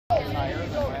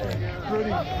Pretty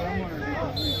similar because we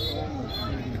almost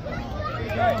pretty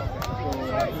so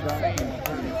after that, it's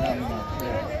pretty similar.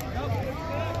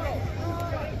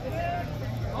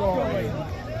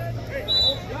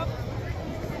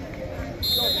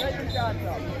 Take your shots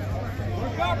up.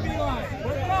 Work up, Eli.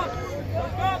 Work up.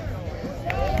 Work up.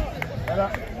 Head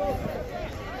up.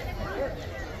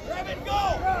 Grab it, go.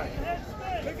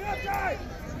 Pick it up, guys.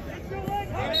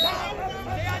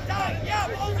 Stay on top.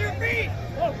 Yeah, hold your feet.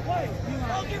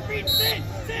 Hold your feet. Sit.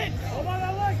 Sit. Hold on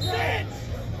that leg. Sit.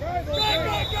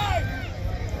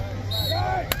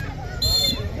 Guys.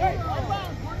 Hey, hold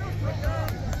on.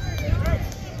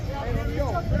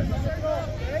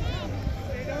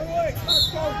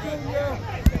 Let's go, Junior.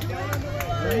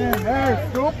 In there,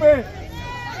 scoop it.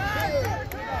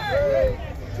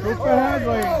 Scoop ahead,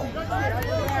 Lee.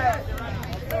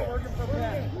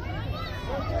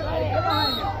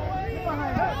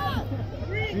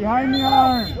 Behind the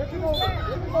arm.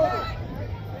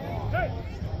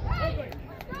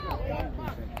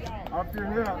 Up your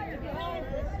hip.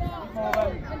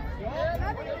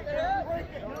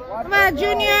 Come on,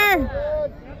 Junior.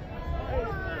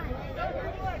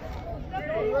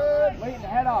 Leighton,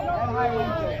 head up. Head high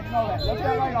into it. You know that. Lift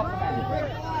that leg off the mat.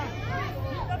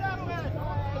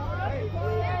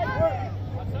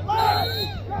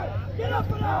 Get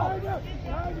up and out! Get up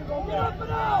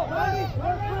and out!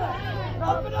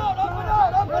 Up and out! Up and out!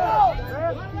 Up and out!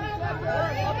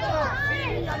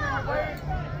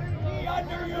 Knee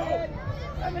under you!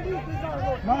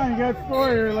 Come on, you got score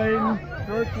here, Leighton.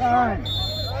 Short time.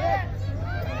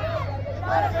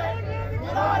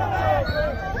 Get out of it! Get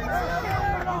up!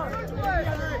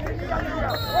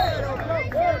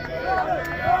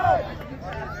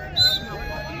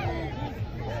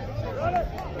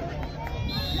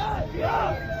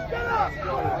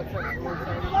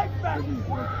 Legs back!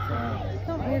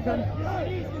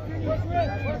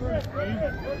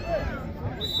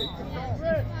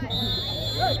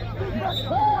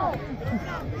 Oh,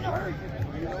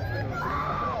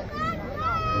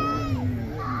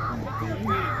 you're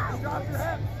good. Drop your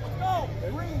head. Go!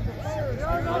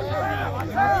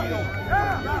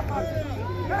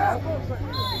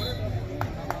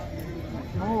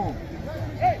 Move.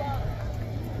 Hey,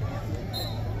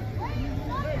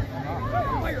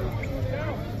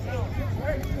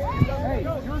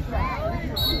 your shot.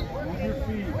 Move your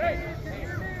feet.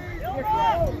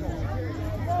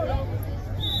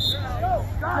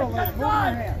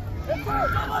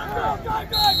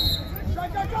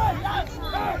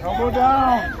 Elbow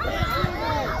down.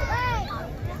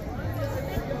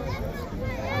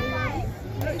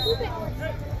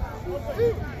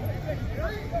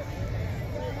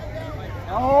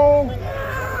 No.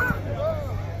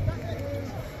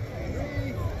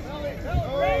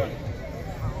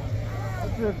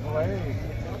 That's his leg.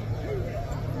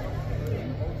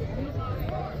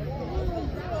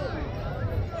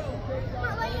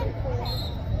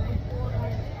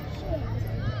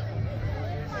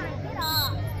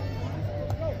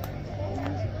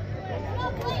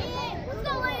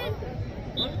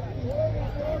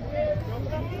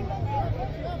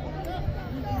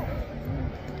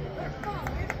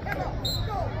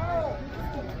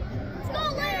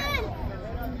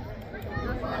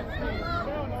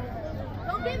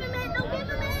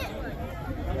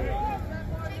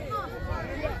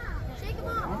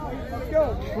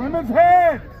 Swim his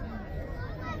head!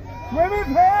 Swim his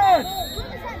head!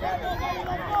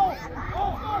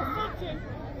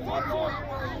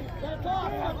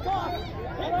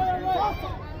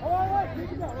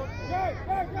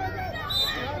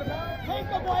 Take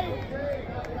the blade!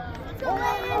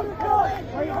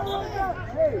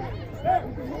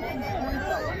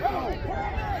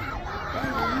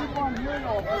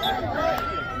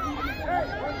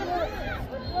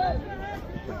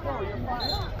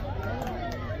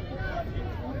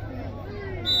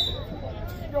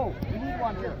 Go, we need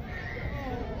one here.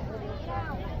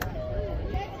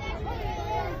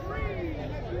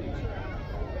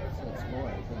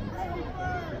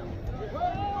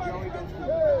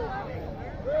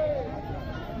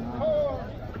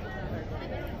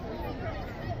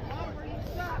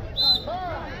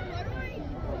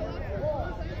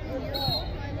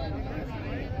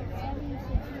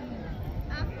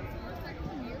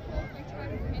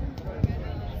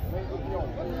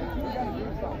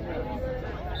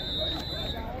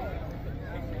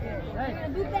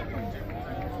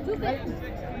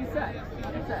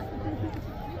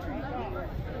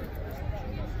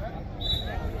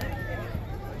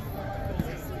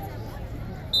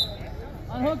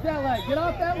 Unhook that leg. Get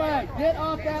off that leg. Get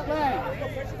off that leg.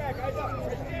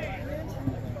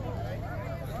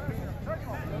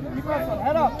 Keep wrestling.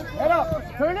 Head up. Head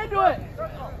up. Turn into it.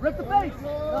 Rip the face.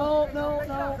 No, no,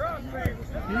 no.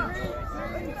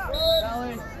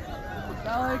 Sally.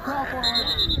 Sally, crawl forward.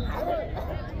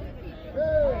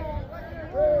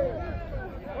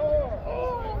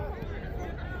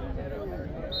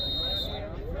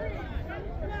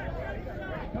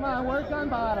 Come on, work on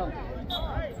bottom.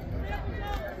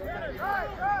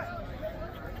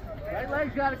 Right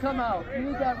leg's got to come out. You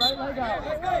need that right leg out.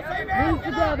 Knees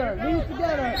together. Knees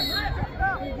together.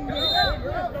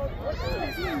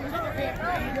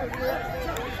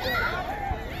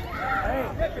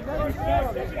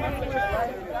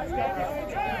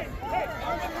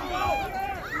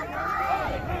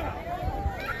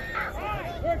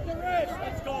 Work the wrist.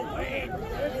 Let's go, Wayne.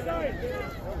 Inside.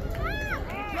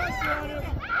 Pressure on him.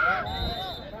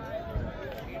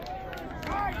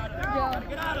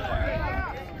 Get out of there.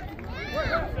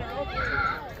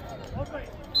 Okay.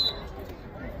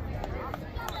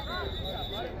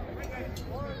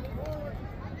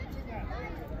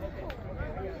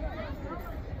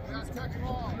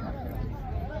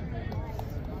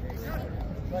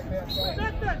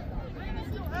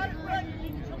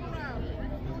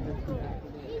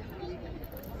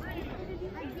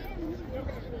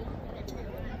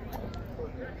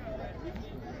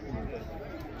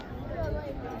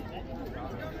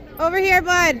 Over here,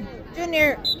 bud.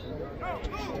 Junior.